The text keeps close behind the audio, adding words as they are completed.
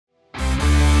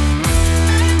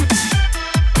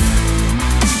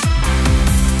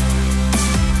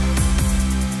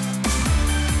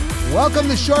Welcome to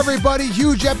the show, everybody.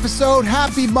 Huge episode.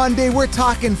 Happy Monday. We're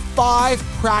talking 5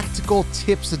 practical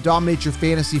tips to dominate your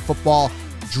fantasy football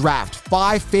draft.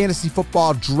 5 fantasy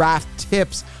football draft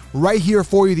tips right here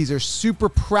for you. These are super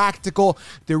practical.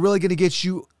 They're really going to get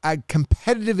you a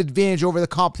competitive advantage over the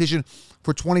competition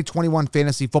for 2021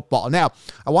 fantasy football. Now,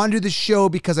 I want to do this show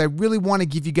because I really want to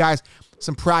give you guys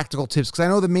some practical tips, because I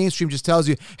know the mainstream just tells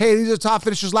you, hey, these are the top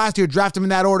finishers last year, draft them in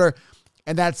that order,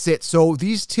 and that's it. So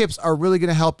these tips are really going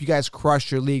to help you guys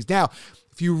crush your leagues. Now,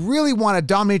 if you really want to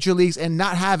dominate your leagues and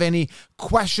not have any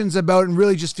questions about it and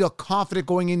really just feel confident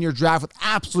going in your draft with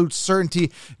absolute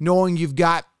certainty, knowing you've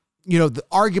got,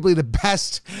 arguably the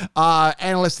best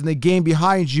analyst in the game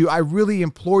behind you, I really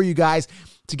implore you guys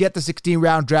to get the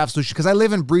 16-round draft solution, because I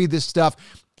live and breathe this stuff.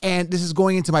 And this is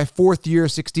going into my 4th year,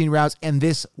 16 rounds, and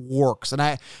this works. And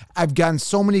I've gotten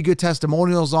so many good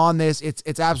testimonials on this.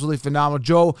 It's absolutely phenomenal.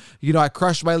 Joe, I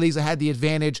crushed my leagues. I had the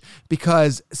advantage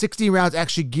because 16 rounds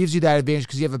actually gives you that advantage,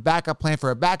 because you have a backup plan for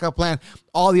a backup plan.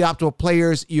 All the optimal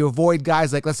players. You avoid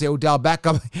guys like, let's say, Odell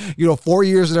Beckham, 4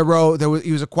 years in a row.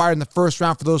 He was acquired in the first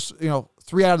round for those,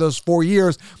 3 out of those 4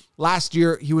 years. Last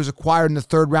year, he was acquired in the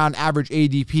 3rd round, average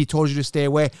ADP, told you to stay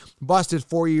away, busted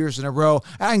 4 years in a row.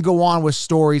 And I can go on with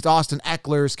stories, Austin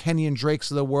Eckler's, Kenyon Drake's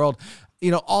of the world,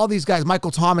 all these guys, Michael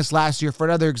Thomas last year, for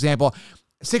another example.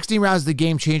 16 rounds is the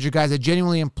game changer, guys. I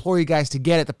genuinely implore you guys to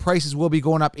get it. The prices will be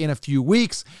going up in a few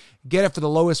weeks. Get it for the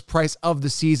lowest price of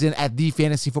the season at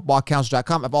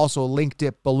thefantasyfootballcouncil.com. I've also linked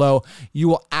it below. You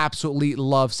will absolutely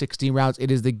love 16 rounds.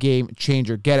 It is the game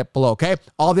changer. Get it below, okay?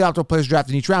 All the optimal players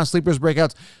drafted in each round, sleepers,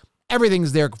 breakouts,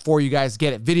 everything's there for you guys.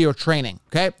 Get it. Video training,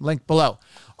 okay? Link below.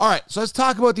 All right, so let's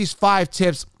talk about these 5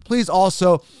 tips. Please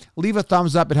also leave a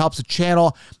thumbs up. It helps the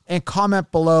channel. And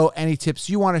comment below any tips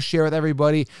you want to share with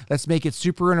everybody. Let's make it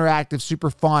super interactive, super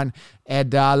fun,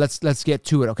 and let's get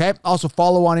to it, okay? Also,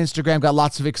 follow on Instagram. Got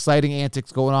lots of exciting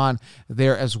antics going on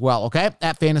there as well, okay?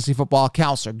 At Fantasy Football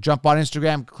Counselor. Jump on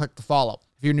Instagram, click the follow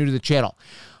if you're new to the channel.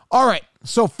 All right,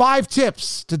 so 5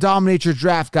 tips to dominate your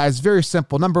draft, guys. Very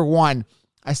simple. Number 1,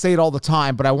 I say it all the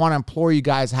time, but I want to implore you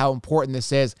guys how important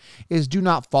this is do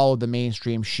not follow the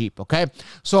mainstream sheep, okay?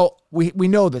 So we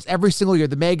know this. Every single year,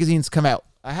 the magazines come out.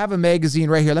 I have a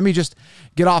magazine right here. Let me just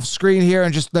get off screen here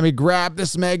and just let me grab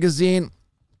this magazine.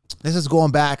 This is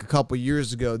going back a couple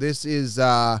years ago. This is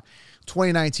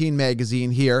 2019 magazine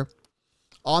here.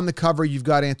 On the cover, you've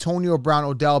got Antonio Brown,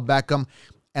 Odell Beckham,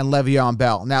 and Le'Veon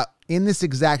Bell. Now, in this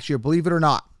exact year, believe it or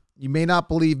not, you may not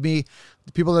believe me.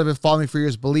 The people that have been following me for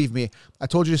years believe me. I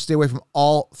told you to stay away from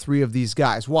all 3 of these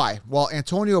guys. Why? Well,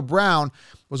 Antonio Brown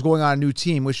was going on a new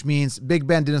team, which means Big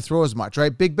Ben didn't throw as much,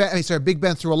 right? Big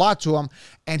Ben threw a lot to him,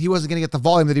 and he wasn't going to get the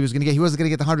volume that he was going to get. He wasn't going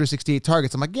to get the 168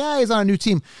 targets. I'm like, yeah, he's on a new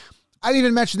team. I didn't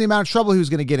even mention the amount of trouble he was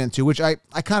going to get into, which I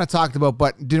kind of talked about,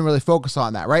 but didn't really focus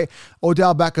on that, right?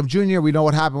 Odell Beckham Jr., we know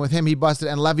what happened with him. He busted.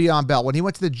 And Le'Veon Bell. When he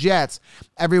went to the Jets,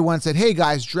 everyone said, hey,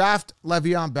 guys, draft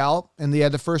Le'Veon Bell in the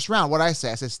end of the 1st round. What'd I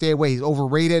say? I said, stay away. He's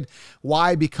overrated.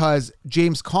 Why? Because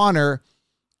James Conner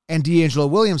and D'Angelo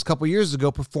Williams a couple years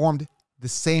ago performed the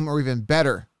same or even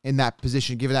better in that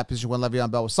position, given that position when Le'Veon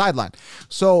Bell was sidelined.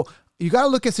 So you got to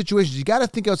look at situations. You got to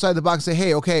think outside the box and say,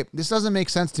 hey, okay, this doesn't make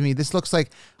sense to me. This looks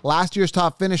like last year's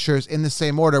top finishers in the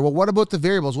same order. Well, what about the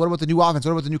variables? What about the new offense?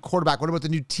 What about the new quarterback? What about the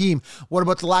new team? What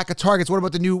about the lack of targets? What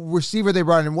about the new receiver they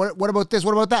brought in? What about this?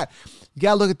 What about that? You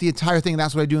got to look at the entire thing, and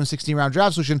that's what I do in 16-round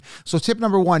draft solution. So tip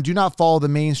number 1, do not follow the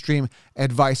mainstream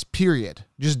advice, period.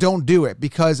 Just don't do it,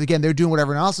 because, again, they're doing what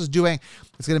everyone else is doing.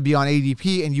 It's going to be on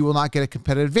ADP, and you will not get a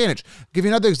competitive advantage. I'll give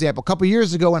you another example. A couple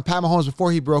years ago when Pat Mahomes,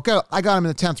 before he broke out, I got him in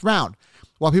the 10th round.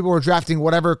 While people were drafting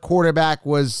whatever quarterback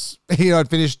was, had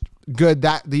finished good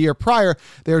the year prior,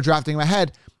 they were drafting him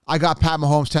ahead. I got Pat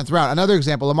Mahomes 10th round. Another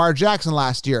example, Lamar Jackson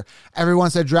last year. Everyone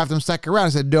said draft him 2nd round. I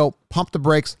said, no, pump the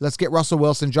brakes. Let's get Russell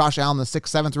Wilson, Josh Allen, the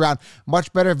 6th, 7th round.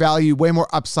 Much better value, way more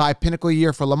upside. Pinnacle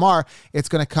year for Lamar. It's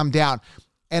going to come down.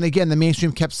 And again, the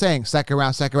mainstream kept saying 2nd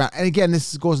round, 2nd round. And again,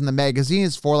 this goes in the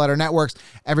magazines, 4-letter networks,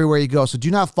 everywhere you go. So do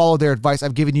not follow their advice.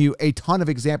 I've given you a ton of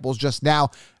examples just now.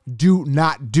 Do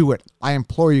not do it. I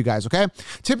implore you guys, okay?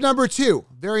 Tip number 2,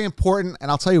 very important, and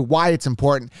I'll tell you why it's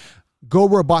important. Go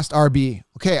robust RB.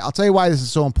 Okay, I'll tell you why this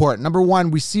is so important. Number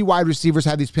 1, we see wide receivers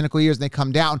have these pinnacle years and they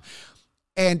come down.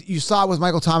 And you saw it with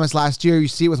Michael Thomas last year. You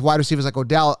see it with wide receivers like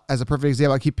Odell as a perfect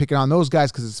example. I keep picking on those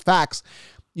guys because it's facts.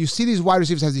 You see these wide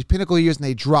receivers have these pinnacle years and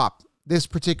they drop. This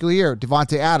particular year,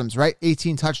 Devontae Adams, right?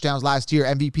 18 touchdowns last year,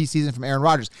 MVP season from Aaron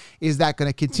Rodgers. Is that going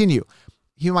to continue?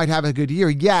 He might have a good year,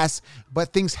 yes,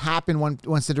 but things happen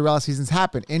when Cinderella seasons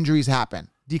happen. Injuries happen.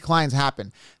 declines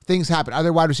happen. Things happen.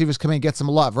 Other wide receivers come in and get some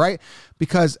love, right?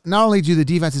 Because not only do the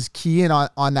defenses key in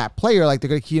on that player, like they're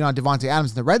going to key in on Devontae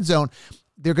Adams in the red zone,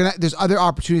 there's other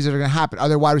opportunities that are going to happen.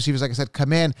 Other wide receivers, like I said,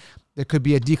 come in. There could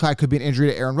be a decline, could be an injury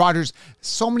to Aaron Rodgers.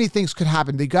 So many things could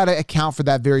happen. They got to account for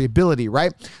that variability,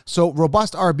 right? So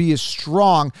robust RB is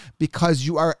strong because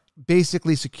you are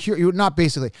basically secure.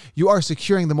 You are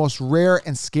securing the most rare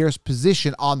and scarce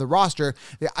position on the roster.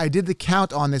 I did the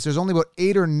count on this. There's only about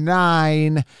 8 or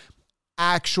 9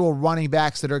 actual running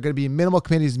backs that are going to be minimal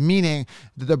committees, meaning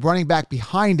that the running back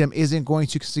behind them isn't going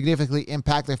to significantly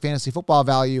impact their fantasy football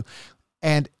value.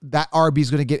 And that RB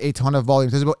is going to get a ton of volume.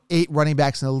 There's about 8 running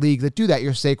backs in the league that do that.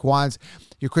 Your Saquons,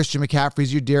 your Christian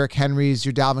McCaffreys, your Derrick Henrys,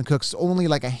 your Dalvin Cooks, only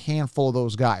like a handful of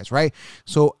those guys, right?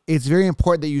 So it's very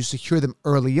important that you secure them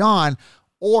early on,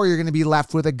 or you're going to be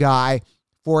left with a guy,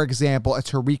 for example, a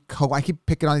Tariq Cohen. I keep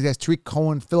picking on these guys, Tariq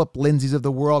Cohen, Philip Lindsay's of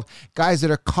the world, guys that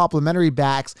are complementary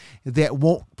backs that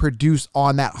won't produce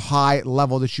on that high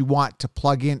level that you want to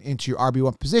plug into your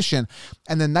RB1 position.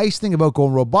 And the nice thing about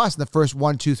going robust in the first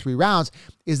 1, 2, 3 rounds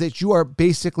is that you are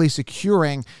basically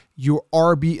securing your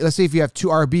RB. Let's say if you have 2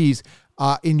 RBs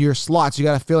in your slots, you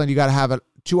got to fill in, you got to have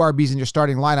 2 RBs in your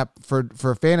starting lineup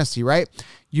for fantasy, right?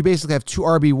 You basically have 2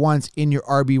 RB1s in your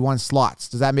RB1 slots.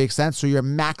 Does that make sense? So you're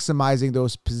maximizing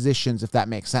those positions, if that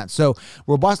makes sense. So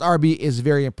robust RB is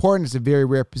very important. It's a very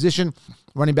rare position.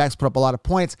 Running backs put up a lot of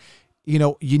points. You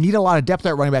need a lot of depth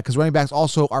at running back because running backs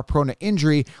also are prone to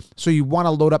injury. So you want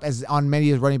to load up on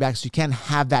many as running backs so you can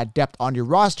have that depth on your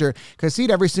roster. Because I see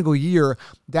it every single year.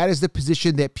 That is the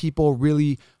position that people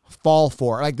really fall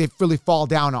for, like they really fall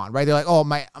down on, right? They're like, oh,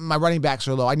 my running backs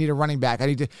are low. I need a running back.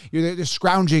 They're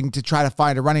scrounging to try to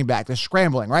find a running back. They're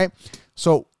scrambling, right?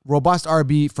 So robust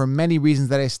RB for many reasons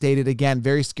that I stated. Again,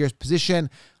 very scarce position,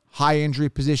 high injury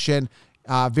position,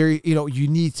 you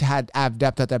need to have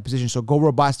depth at that position. So go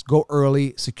robust, go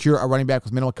early, secure a running back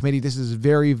with minimal committee. This is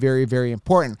very, very, very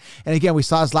important. And again, we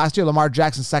saw this last year, Lamar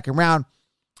Jackson, second round.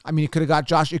 I mean, you could have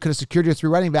secured your 3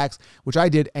 running backs, which I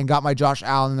did, and got my Josh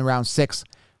Allen in the round 6.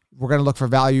 We're going to look for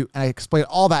value, and I explained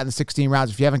all that in the 16 rounds.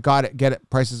 If you haven't got it, get it.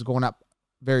 Prices are going up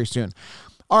very soon.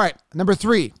 All right, number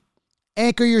 3,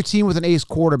 anchor your team with an ace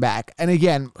quarterback. And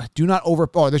again, do not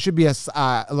there should be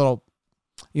a little,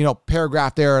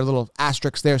 paragraph there, a little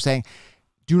asterisk there saying,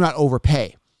 do not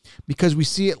overpay, because we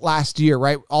see it last year,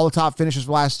 right? All the top finishers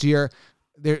last year,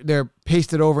 they're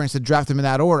pasted over and said draft them in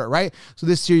that order, right? So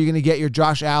this year you're going to get your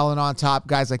Josh Allen on top,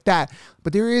 guys like that.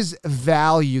 But there is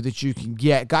value that you can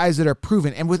get, guys that are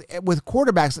proven. And with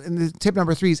quarterbacks, and the tip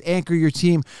number 3 is anchor your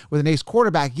team with an ace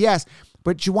quarterback. Yes,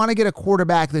 but you want to get a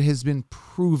quarterback that has been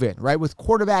proven, right? With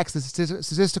quarterbacks, the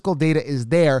statistical data is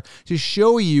there to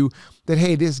show you that,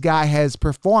 hey, this guy has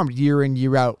performed year in,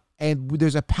 year out. And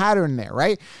there's a pattern there,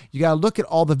 right? You got to look at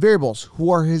all the variables.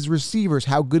 Who are his receivers?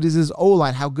 How good is his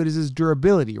O-line? How good is his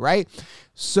durability, right?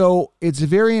 So it's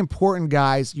very important,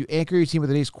 guys. You anchor your team with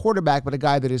an ace quarterback, but a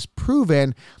guy that is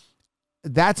proven.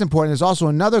 That's important. There's also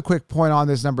another quick point on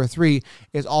this, number 3,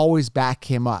 is always back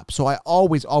him up. So I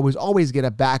always get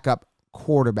a backup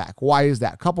quarterback. Why is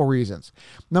that? A couple reasons.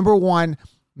 Number 1,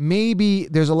 maybe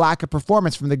there's a lack of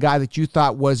performance from the guy that you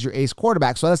thought was your ace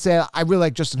quarterback. So let's say I really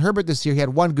like Justin Herbert this year. He had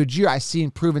 1 good year. I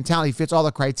seen proven talent. He fits all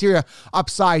the criteria,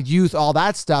 upside, youth, all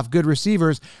that stuff, good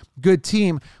receivers, good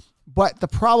team. But the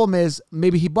problem is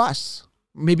maybe he busts.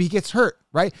 Maybe he gets hurt,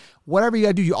 right? Whatever you got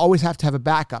to do, you always have to have a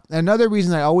backup. And another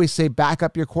reason I always say back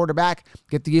up your quarterback,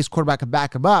 get the ace quarterback and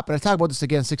back him up, and I talk about this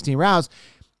again in 16 rounds,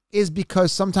 is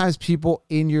because sometimes people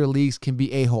in your leagues can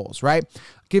be a-holes, right?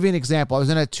 I'll give you an example. I was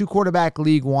in a 2-quarterback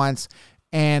league once,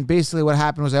 and basically what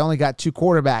happened was I only got 2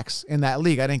 quarterbacks in that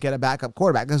league. I didn't get a backup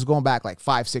quarterback. This is going back like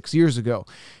 5-6 years ago.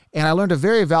 And I learned a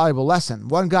very valuable lesson.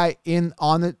 One guy in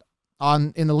the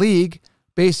league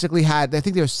basically had, I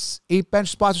think there was 8 bench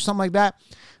spots or something like that.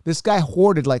 This guy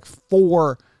hoarded like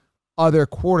 4 other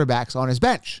quarterbacks on his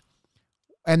bench.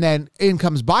 And then in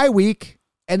comes bye week,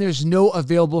 and there's no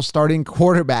available starting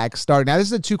quarterback starting. Now,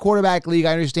 this is a 2-quarterback league.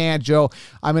 I understand, Joe.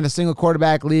 I'm in a single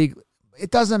quarterback league.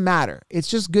 It doesn't matter. It's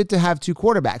just good to have 2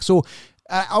 quarterbacks. So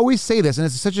I always say this, and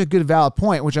it's such a good valid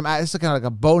point, which it's kind of like a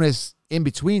bonus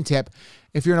in-between tip.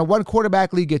 If you're in a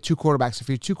 1-quarterback league, get 2 quarterbacks. If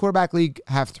you're a 2-quarterback league,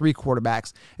 have 3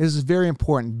 quarterbacks. This is very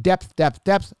important.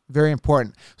 Depth, very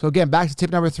important. So again, back to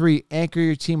tip number 3, anchor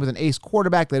your team with an ace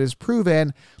quarterback that is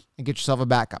proven and get yourself a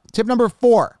backup. Tip number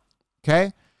 4,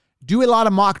 okay? Do a lot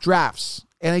of mock drafts.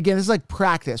 And again, this is like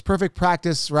practice, perfect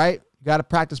practice, right? You got to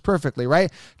practice perfectly,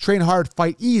 right? Train hard,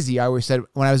 fight easy, I always said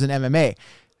when I was in MMA.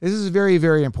 This is very,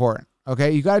 very important, okay?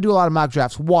 You got to do a lot of mock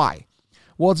drafts. Why?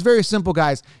 Well, it's very simple,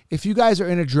 guys. If you guys are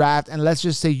in a draft, and let's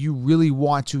just say you really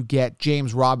want to get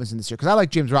James Robinson this year, because I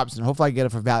like James Robinson. Hopefully I can get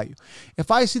it for value.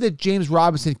 If I see that James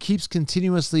Robinson keeps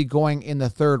continuously going in the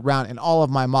third round in all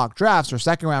of my mock drafts, or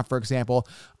second round, for example,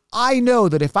 I know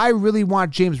that if I really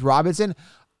want James Robinson,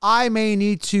 I may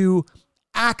need to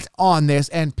act on this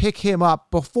and pick him up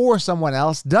before someone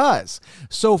else does.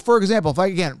 So, for example, if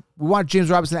we want James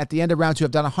Robinson at the end of round 2,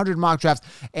 I've done 100 mock drafts,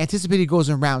 anticipate he goes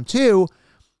in round 2,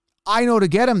 I know to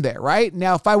get him there, right?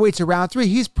 Now, if I wait to round 3,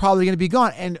 he's probably going to be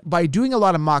gone. And by doing a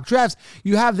lot of mock drafts,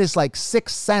 you have this like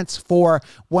sixth sense for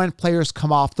when players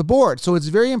come off the board. So it's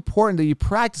very important that you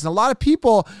practice. And a lot of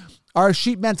people are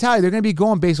sheep mentality. They're going to be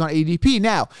going based on ADP.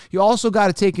 Now, you also got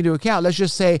to take into account, let's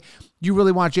just say you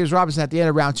really want James Robinson at the end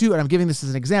of round 2, and I'm giving this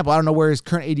as an example. I don't know where his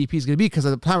current ADP is going to be because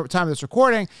at the time of this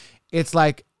recording, it's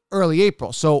like early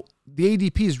April. So the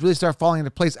ADPs really start falling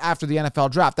into place after the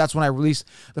NFL draft. That's when I release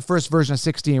the first version of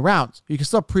 16 rounds. You can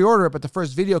still pre-order it, but the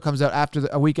first video comes out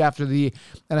a week after the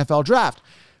NFL draft.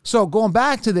 So going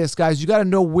back to this, guys, you got to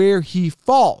know where he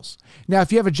falls. Now,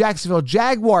 if you have a Jacksonville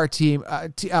Jaguar team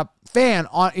fan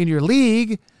in your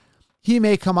league, he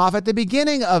may come off at the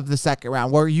beginning of the second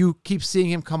round, where you keep seeing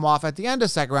him come off at the end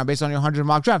of second round based on your 100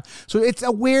 mock draft. So it's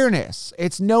awareness.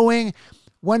 It's knowing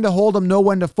when to hold them, know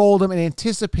when to fold them, and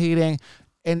anticipating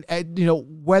and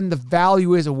when the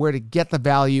value is and where to get the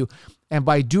value. And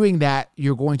by doing that,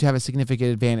 you're going to have a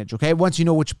significant advantage, okay? Once you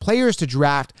know which players to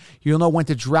draft, you'll know when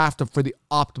to draft them for the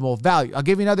optimal value. I'll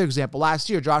give you another example. Last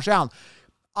year, Josh Allen,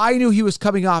 I knew he was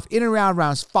coming off in and around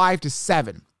rounds 5 to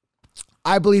 7.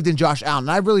 I believed in Josh Allen,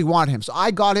 and I really wanted him. So I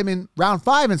got him in round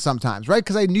 5 and sometimes, right?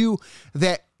 Because I knew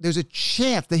that there's a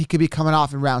chance that he could be coming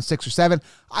off in round 6 or 7.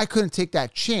 I couldn't take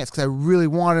that chance because I really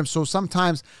wanted him. So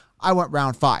sometimes I went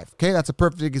round 5, okay? That's a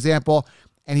perfect example,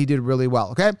 and he did really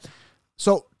well, okay?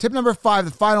 So tip number 5,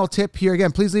 the final tip here.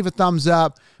 Again, please leave a thumbs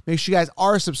up. Make sure you guys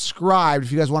are subscribed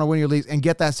if you guys want to win your leagues and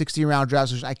get that 16-round draft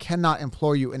solution. I cannot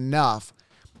implore you enough.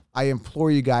 I implore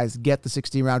you guys, get the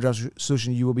 16-round draft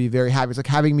solution. You will be very happy. It's like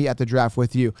having me at the draft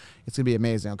with you. It's going to be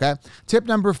amazing, okay? Tip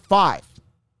number 5,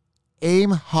 aim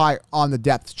high on the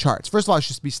depth charts. First of all, you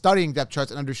should be studying depth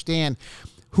charts and understand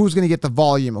who's going to get the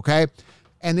volume, okay?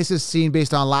 And this is seen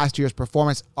based on last year's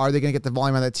performance. Are they going to get the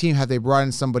volume on that team? Have they brought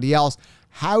in somebody else?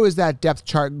 How is that depth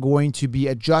chart going to be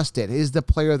adjusted? Is the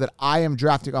player that I am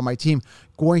drafting on my team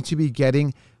going to be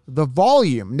getting the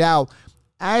volume? Now,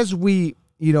 as we,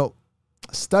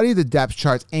 study the depth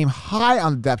charts, aim high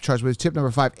on the depth charts, which is tip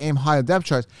number 5, aim high on the depth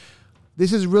charts.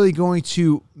 This is really going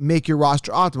to make your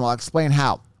roster optimal. I'll explain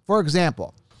how. For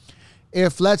example,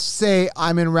 if let's say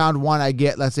I'm in round 1, I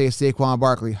get, let's say, Saquon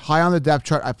Barkley. High on the depth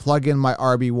chart, I plug in my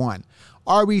RB1.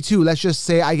 RB2, let's just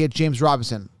say I get James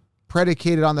Robinson,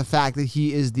 predicated on the fact that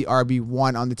he is the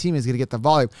RB1 on the team, is going to get the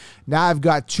volume. Now I've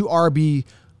got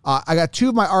I got 2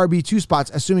 of my RB2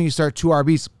 spots, assuming you start 2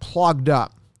 RBs, plugged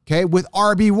up, okay, with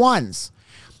RB1s.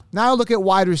 Now look at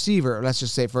wide receiver. Let's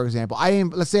just say, for example,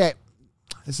 this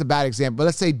is a bad example, but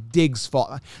let's say Diggs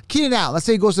fall. Keenan Allen, let's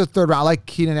say he goes to the 3rd round. I like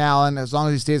Keenan Allen as long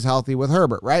as he stays healthy with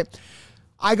Herbert, right?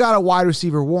 I got a wide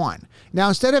receiver 1. Now,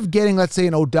 instead of getting, let's say,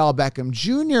 an Odell Beckham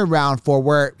Jr. round 4,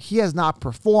 where he has not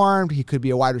performed, he could be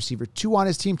a wide receiver 2 on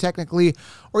his team technically,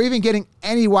 or even getting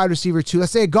any wide receiver 2,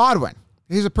 let's say a Godwin.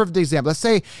 Here's a perfect example. Let's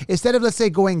say, instead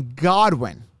of, going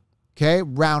Godwin, okay,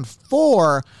 round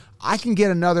 4, I can get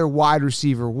another wide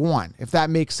receiver 1, if that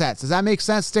makes sense. Does that make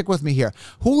sense? Stick with me here.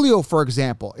 Julio, for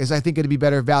example, is, I think, going to be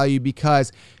better value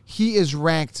because he is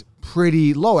ranked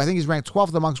pretty low. I think he's ranked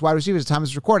 12th amongst wide receivers at the time of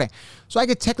this recording. So I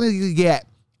could technically get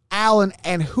Allen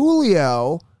and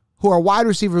Julio, who are wide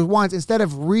receivers 1s, instead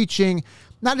of reaching,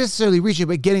 not necessarily reaching,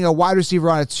 but getting a wide receiver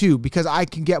on a 2, because I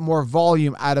can get more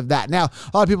volume out of that. Now,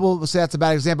 a lot of people will say that's a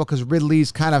bad example because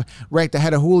Ridley's kind of ranked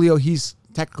ahead of Julio. He's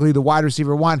technically the wide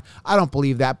receiver 1. I don't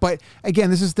believe that. But again,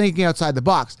 this is thinking outside the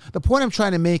box. The point I'm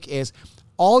trying to make is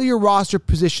all your roster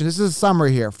positions. This is a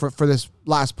summary here for this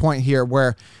last point here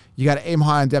where you got to aim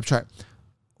high on depth chart.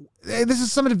 This is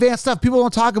some advanced stuff. People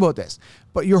don't talk about this.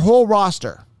 But your whole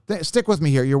roster, stick with me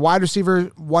here. Your wide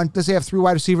receiver 1, let's say you have 3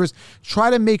 wide receivers. Try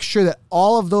to make sure that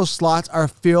all of those slots are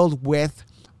filled with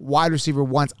wide receiver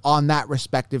 1s on that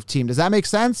respective team. Does that make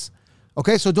sense?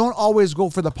 Okay, so don't always go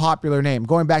for the popular name.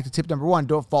 Going back to tip number 1,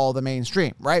 don't follow the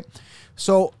mainstream, right?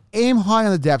 So aim high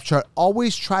on the depth chart.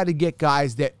 Always try to get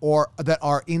guys that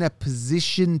are in a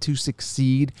position to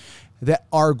succeed, that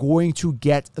are going to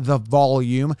get the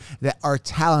volume, that are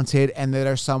talented, and that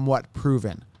are somewhat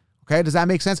proven. Okay, does that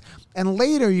make sense? And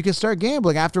later, you can start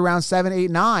gambling after round 7,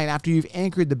 8, 9, after you've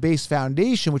anchored the base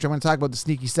foundation, which I'm going to talk about the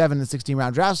sneaky 7 and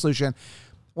 16-round draft solution.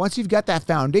 once you've got that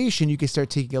foundation, you can start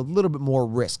taking a little bit more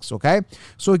risks, okay?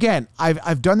 So again,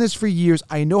 I've done this for years.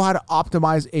 I know how to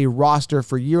optimize a roster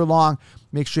for year long.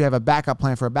 Make sure you have a backup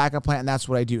plan for a backup plan, and that's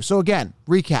what I do. So again,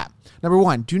 recap. Number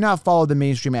one, do not follow the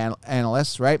mainstream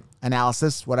analysts, right?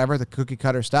 Analysis, whatever, the cookie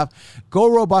cutter stuff. Go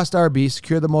robust RB,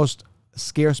 secure the most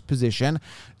scarce position.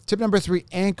 Tip number 3,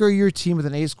 anchor your team with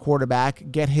an ace quarterback.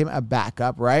 Get him a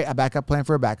backup, right? A backup plan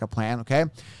for a backup plan, okay?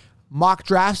 Mock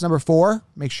drafts, number 4.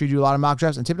 Make sure you do a lot of mock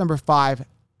drafts. And tip number 5,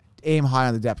 aim high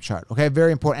on the depth chart, okay?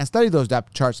 Very important. And study those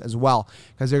depth charts as well,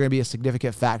 because they're going to be a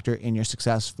significant factor in your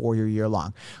success for your year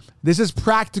long. This is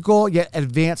practical yet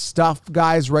advanced stuff,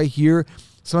 guys, right here.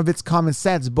 Some of it's common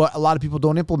sense, but a lot of people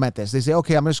don't implement this. They say,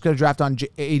 okay, I'm just going to draft on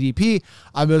ADP.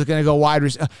 I'm just going to go wide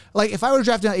receiver. Like, if I would have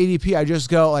drafted on ADP, I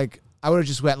would have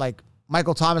just went like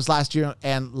Michael Thomas last year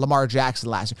and Lamar Jackson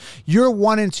last year. You're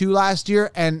 1 and 2 last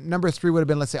year, and number 3 would have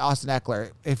been, let's say, Austin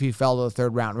Eckler if he fell to the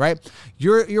 3rd round, right?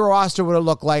 Your roster would have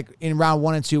looked like in round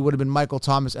 1 and 2 would have been Michael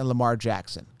Thomas and Lamar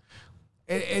Jackson.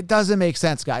 It doesn't make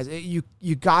sense, guys.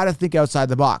 You got to think outside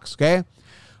the box, okay?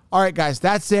 All right, guys,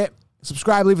 that's it.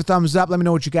 Subscribe, leave a thumbs up. Let me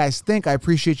know what you guys think. I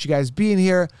appreciate you guys being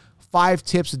here. 5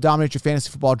 tips to dominate your fantasy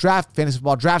football draft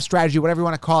strategy, whatever you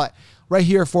want to call it. Right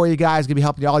here for you guys. Going to be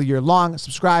helping you all year long.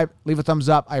 Subscribe, leave a thumbs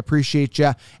up. I appreciate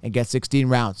you. And get 16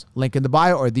 rounds. Link in the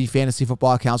bio or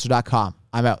thefantasyfootballcounselor.com.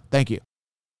 I'm out. Thank you.